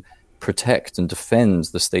to protect and defend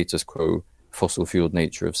the status quo fossil fueled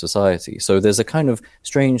nature of society. So there's a kind of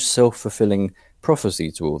strange self-fulfilling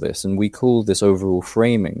prophecy to all this, and we call this overall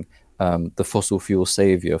framing the fossil fuel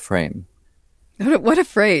savior frame. What a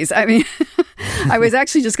phrase. I mean, I was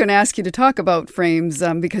actually just going to ask you to talk about frames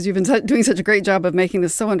because you've been doing such a great job of making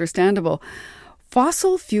this so understandable.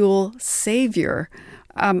 Fossil fuel savior.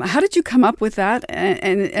 How did you come up with that?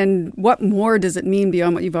 And what more does it mean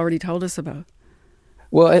beyond what you've already told us about?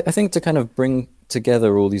 Well, I think to kind of bring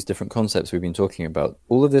together all these different concepts we've been talking about,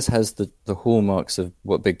 all of this has the hallmarks of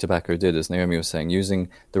what Big Tobacco did, as Naomi was saying, using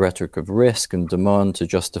the rhetoric of risk and demand to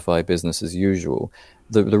justify business as usual.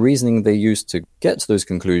 The reasoning they used to get to those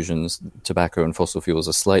conclusions, tobacco and fossil fuels,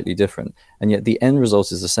 are slightly different, and yet the end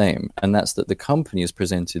result is the same, and that's that the company is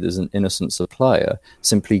presented as an innocent supplier,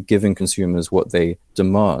 simply giving consumers what they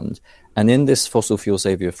demand. And in this fossil fuel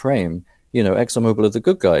savior frame, ExxonMobil are the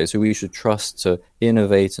good guys who we should trust to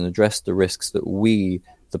innovate and address the risks that we,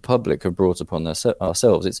 the public, have brought upon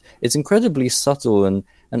ourselves. It's incredibly subtle and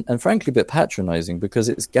frankly a bit patronizing, because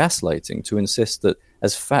it's gaslighting to insist that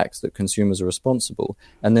as fact that consumers are responsible,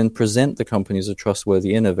 and then present the company as a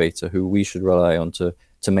trustworthy innovator who we should rely on to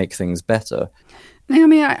make things better.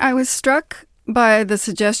 Naomi, I was struck by the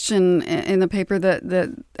suggestion in the paper that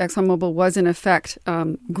ExxonMobil was in effect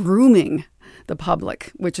grooming the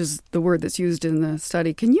public, which is the word that's used in the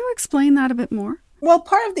study. Can you explain that a bit more? Well,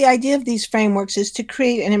 part of the idea of these frameworks is to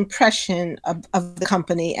create an impression of the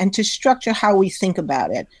company and to structure how we think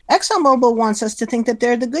about it. ExxonMobil wants us to think that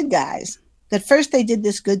they're the good guys, that first they did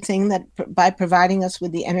this good thing that by providing us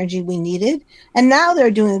with the energy we needed, and now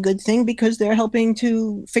they're doing a good thing because they're helping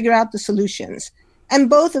to figure out the solutions. And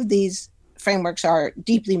both of these frameworks are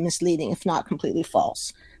deeply misleading, if not completely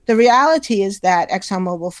false. The reality is that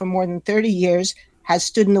ExxonMobil for more than 30 years has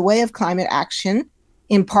stood in the way of climate action,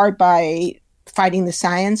 in part by fighting the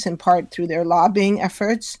science, in part through their lobbying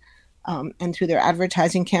efforts and through their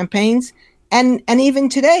advertising campaigns. And even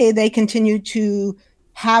today, they continue to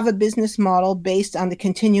have a business model based on the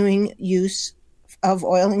continuing use of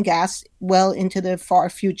oil and gas well into the far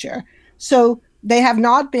future. So they have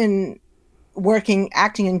not been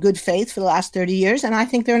acting in good faith for the last 30 years, and I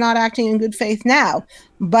think they're not acting in good faith now.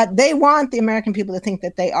 But they want the American people to think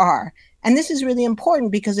that they are. And this is really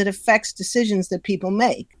important because it affects decisions that people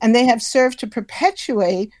make. And they have served to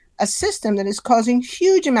perpetuate a system that is causing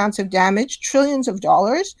huge amounts of damage, trillions of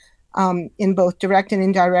dollars in both direct and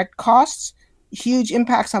indirect costs, huge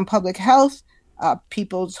impacts on public health.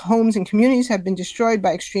 People's homes and communities have been destroyed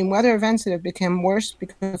by extreme weather events that have become worse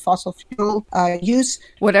because of fossil fuel use.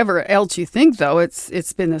 Whatever else you think, though,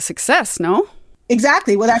 it's been a success, no?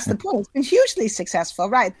 Exactly. Well, that's the point. It's been hugely successful,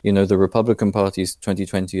 right? You know, the Republican Party's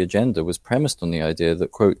 2020 agenda was premised on the idea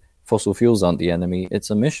that, quote, fossil fuels aren't the enemy, it's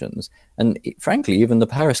emissions. And frankly, even the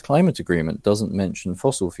Paris Climate Agreement doesn't mention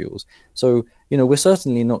fossil fuels. So, you know, we're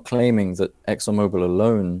certainly not claiming that ExxonMobil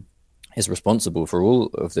alone is responsible for all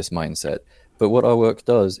of this mindset. But what our work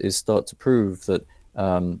does is start to prove that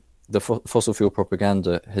the fossil fuel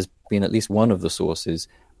propaganda has been at least one of the sources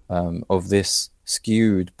of this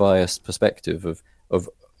skewed, biased perspective of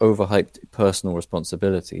overhyped personal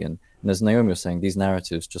responsibility. And as Naomi was saying, these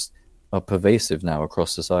narratives just are pervasive now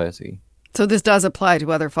across society. So this does apply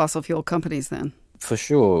to other fossil fuel companies then? For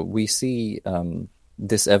sure. We see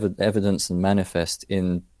this evidence and manifest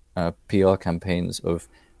in PR campaigns of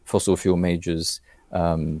fossil fuel majors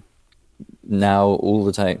now all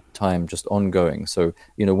the time just ongoing. So,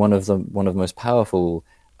 you know, one of the most powerful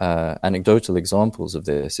anecdotal examples of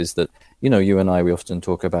this is that, you know, you and I, we often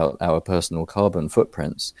talk about our personal carbon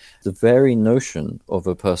footprints. The very notion of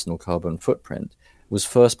a personal carbon footprint was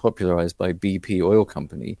first popularized by BP Oil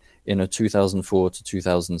Company in a 2004 to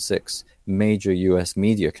 2006 major US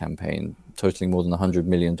media campaign totaling more than $100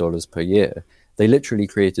 million per year. They literally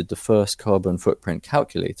created the first carbon footprint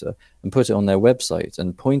calculator and put it on their website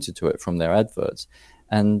and pointed to it from their adverts.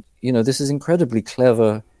 And, you know, this is incredibly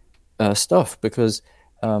clever stuff because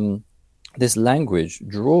this language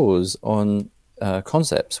draws on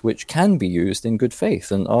concepts which can be used in good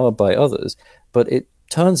faith and are by others, but it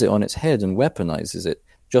turns it on its head and weaponizes it,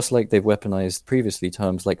 just like they've weaponized previously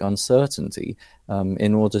terms like uncertainty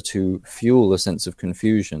in order to fuel a sense of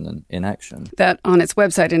confusion and inaction. That on its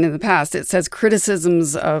website and in the past, it says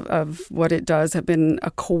criticisms of what it does have been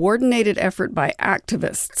a coordinated effort by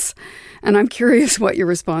activists. And I'm curious what your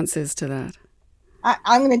response is to that.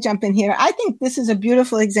 I'm going to jump in here. I think this is a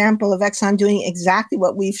beautiful example of Exxon doing exactly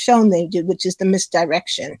what we've shown they did, which is the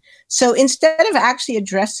misdirection. So instead of actually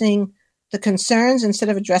addressing the concerns, instead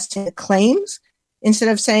of addressing the claims, instead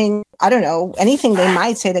of saying, I don't know, anything they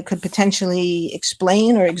might say that could potentially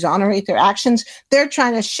explain or exonerate their actions, they're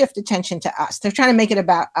trying to shift attention to us. They're trying to make it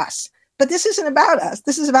about us. But this isn't about us.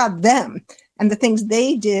 This is about them and the things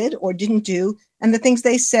they did or didn't do and the things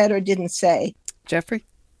they said or didn't say. Jeffrey?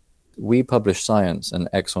 We publish science and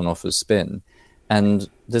Exxon offers spin. And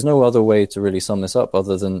there's no other way to really sum this up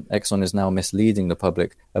other than Exxon is now misleading the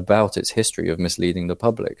public about its history of misleading the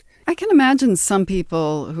public. I can imagine some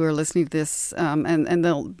people who are listening to this and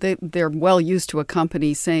they're well used to a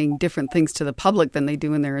company saying different things to the public than they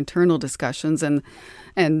do in their internal discussions and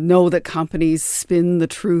know that companies spin the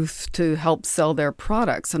truth to help sell their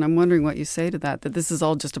products. And I'm wondering what you say to that this is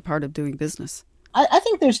all just a part of doing business. I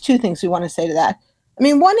think there's two things we want to say to that. I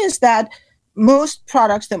mean, one is that most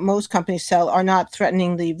products that most companies sell are not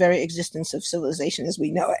threatening the very existence of civilization as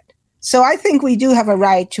we know it. So I think we do have a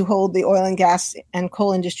right to hold the oil and gas and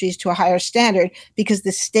coal industries to a higher standard because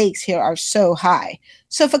the stakes here are so high.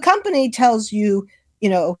 So if a company tells you, you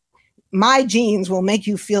know, my genes will make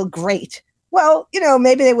you feel great, well, you know,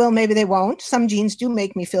 maybe they will, maybe they won't. Some genes do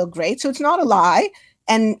make me feel great. So it's not a lie.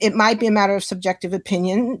 And it might be a matter of subjective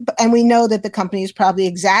opinion. And we know that the company is probably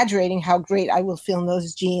exaggerating how great I will feel in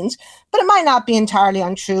those genes. But it might not be entirely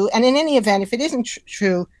untrue. And in any event, if it isn't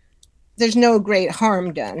true, there's no great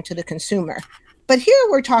harm done to the consumer. But here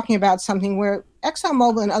we're talking about something where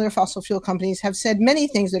ExxonMobil and other fossil fuel companies have said many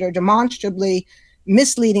things that are demonstrably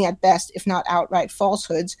misleading at best, if not outright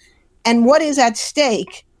falsehoods. And what is at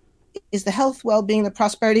stake is the health, well-being, the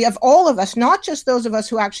prosperity of all of us, not just those of us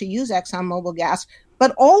who actually use ExxonMobil gas,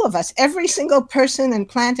 but all of us. Every single person and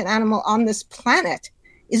plant and animal on this planet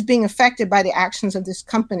is being affected by the actions of this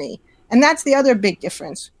company. And that's the other big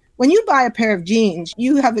difference. When you buy a pair of jeans,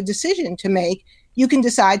 you have a decision to make. You can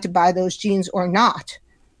decide to buy those jeans or not.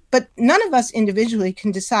 But none of us individually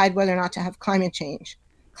can decide whether or not to have climate change.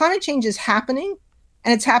 Climate change is happening,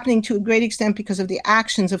 and it's happening to a great extent because of the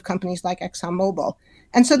actions of companies like ExxonMobil.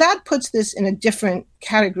 And so that puts this in a different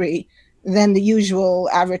category than the usual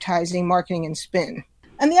advertising, marketing, and spin.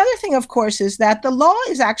 And the other thing, of course, is that the law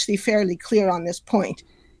is actually fairly clear on this point.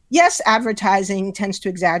 yes, advertising tends to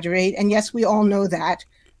exaggerate, and yes, we all know that,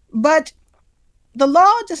 but the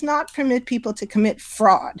law does not permit people to commit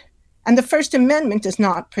fraud, and the First Amendment does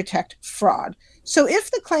not protect fraud. So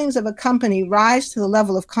if the claims of a company rise to the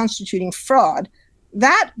level of constituting fraud,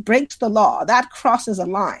 that breaks the law, that crosses a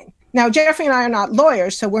line. Now, Jeffrey and I are not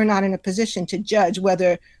lawyers, so we're not in a position to judge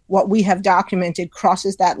whether what we have documented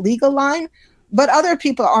crosses that legal line, but other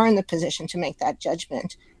people are in the position to make that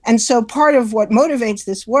judgment. And so part of what motivates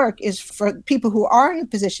this work is for people who are in a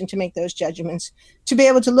position to make those judgments to be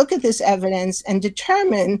able to look at this evidence and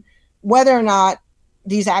determine whether or not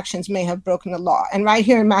these actions may have broken the law. And right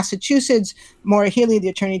here in Massachusetts, Maura Healey, the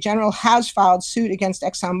Attorney General, has filed suit against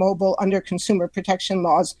ExxonMobil under consumer protection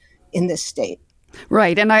laws in this state.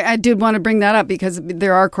 Right. And I did want to bring that up because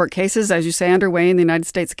there are court cases, as you say, underway in the United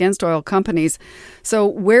States against oil companies. So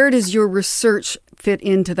where does your research fit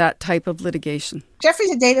into that type of litigation?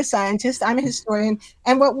 Jeffrey's a data scientist. I'm a historian.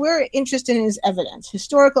 And what we're interested in is evidence,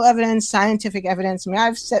 historical evidence, scientific evidence. I mean,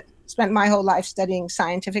 I've spent my whole life studying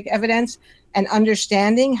scientific evidence and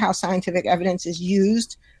understanding how scientific evidence is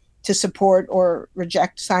used to support or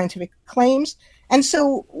reject scientific claims. And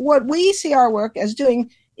so what we see our work as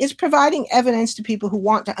doing is providing evidence to people who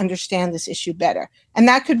want to understand this issue better. And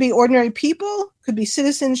that could be ordinary people, could be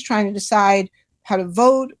citizens trying to decide how to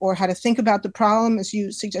vote or how to think about the problem, as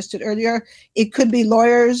you suggested earlier. It could be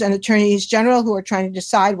lawyers and attorneys general who are trying to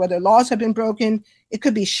decide whether laws have been broken. It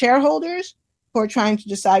could be shareholders who are trying to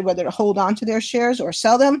decide whether to hold on to their shares or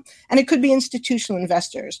sell them. And it could be institutional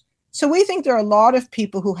investors. So we think there are a lot of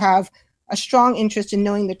people who have a strong interest in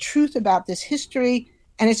knowing the truth about this history.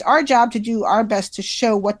 And it's our job to do our best to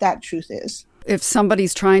show what that truth is. If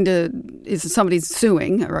somebody's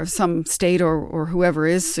suing, or some state or whoever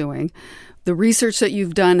is suing, the research that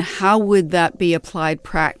you've done, how would that be applied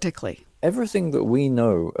practically? Everything that we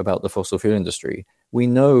know about the fossil fuel industry, we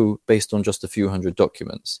know based on just a few hundred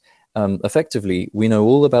documents. Effectively, we know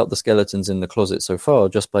all about the skeletons in the closet so far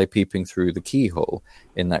just by peeping through the keyhole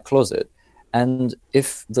in that closet. And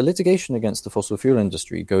if the litigation against the fossil fuel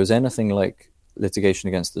industry goes anything like litigation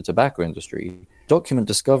against the tobacco industry, document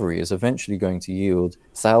discovery is eventually going to yield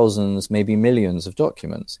thousands, maybe millions of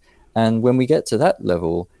documents. And when we get to that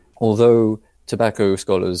level, although tobacco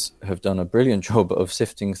scholars have done a brilliant job of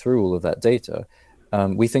sifting through all of that data,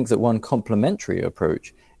 we think that one complementary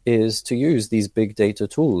approach is to use these big data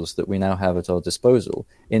tools that we now have at our disposal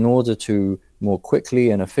in order to more quickly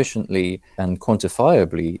and efficiently and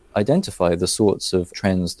quantifiably identify the sorts of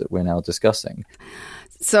trends that we're now discussing.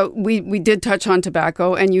 So we did touch on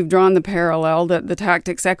tobacco, and you've drawn the parallel that the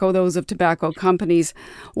tactics echo those of tobacco companies.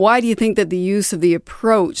 Why do you think that the use of the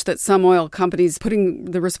approach that some oil companies putting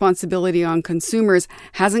the responsibility on consumers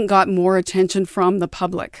hasn't got more attention from the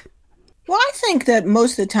public? Well, I think that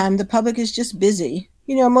most of the time the public is just busy.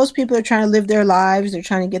 You know, most people are trying to live their lives. They're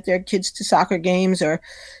trying to get their kids to soccer games or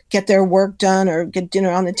get their work done or get dinner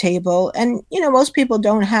on the table. And, you know, most people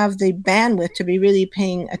don't have the bandwidth to be really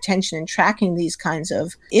paying attention and tracking these kinds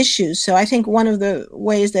of issues. So I think one of the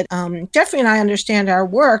ways that Jeffrey and I understand our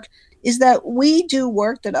work is that we do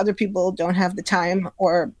work that other people don't have the time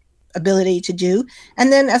or ability to do.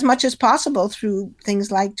 And then as much as possible through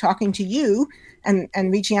things like talking to you and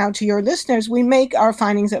reaching out to your listeners, we make our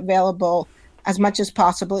findings available as much as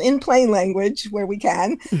possible in plain language where we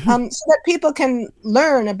can, so that people can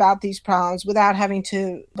learn about these problems without having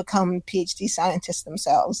to become PhD scientists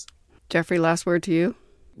themselves. Jeffrey, last word to you.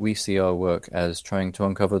 We see our work as trying to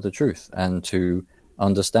uncover the truth and to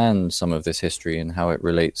understand some of this history and how it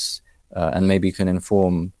relates and maybe can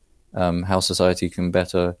inform how society can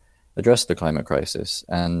better address the climate crisis.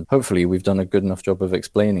 And hopefully we've done a good enough job of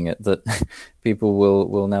explaining it that people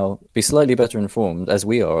will now be slightly better informed, as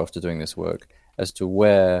we are after doing this work, as to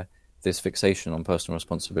where this fixation on personal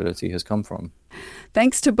responsibility has come from.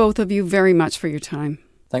 Thanks to both of you very much for your time.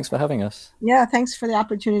 Thanks for having us. Yeah, thanks for the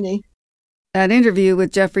opportunity. That interview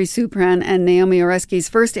with Jeffrey Supran and Naomi Oreskes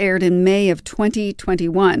first aired in May of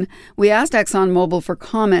 2021. We asked ExxonMobil for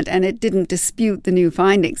comment, and it didn't dispute the new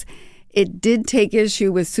findings. It did take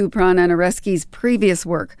issue with Supran and Oreskes' previous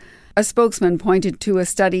work. A spokesman pointed to a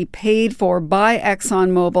study paid for by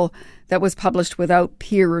ExxonMobil that was published without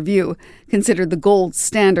peer review, considered the gold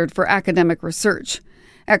standard for academic research.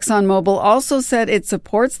 ExxonMobil also said it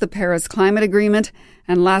supports the Paris Climate Agreement,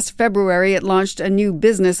 and last February it launched a new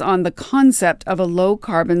business on the concept of a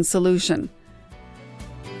low-carbon solution.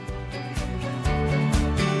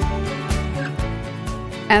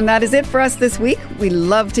 And that is it for us this week. We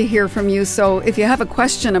love to hear from you, so if you have a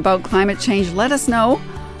question about climate change, let us know.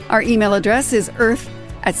 Our email address is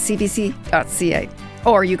earth@cbc.ca.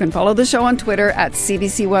 Or you can follow the show on Twitter at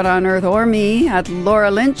CBC What on Earth or me at Laura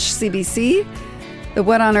Lynch CBC. The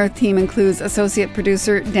What on Earth team includes associate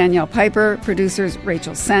producer Danielle Piper, producers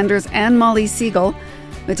Rachel Sanders and Molly Siegel.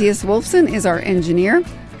 Matthias Wolfson is our engineer.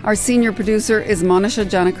 Our senior producer is Monisha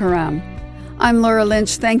Janakaram. I'm Laura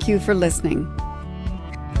Lynch. Thank you for listening.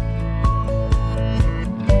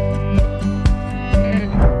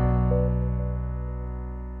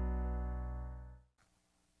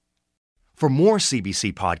 For more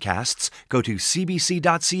CBC podcasts, go to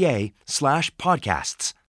cbc.ca/podcasts.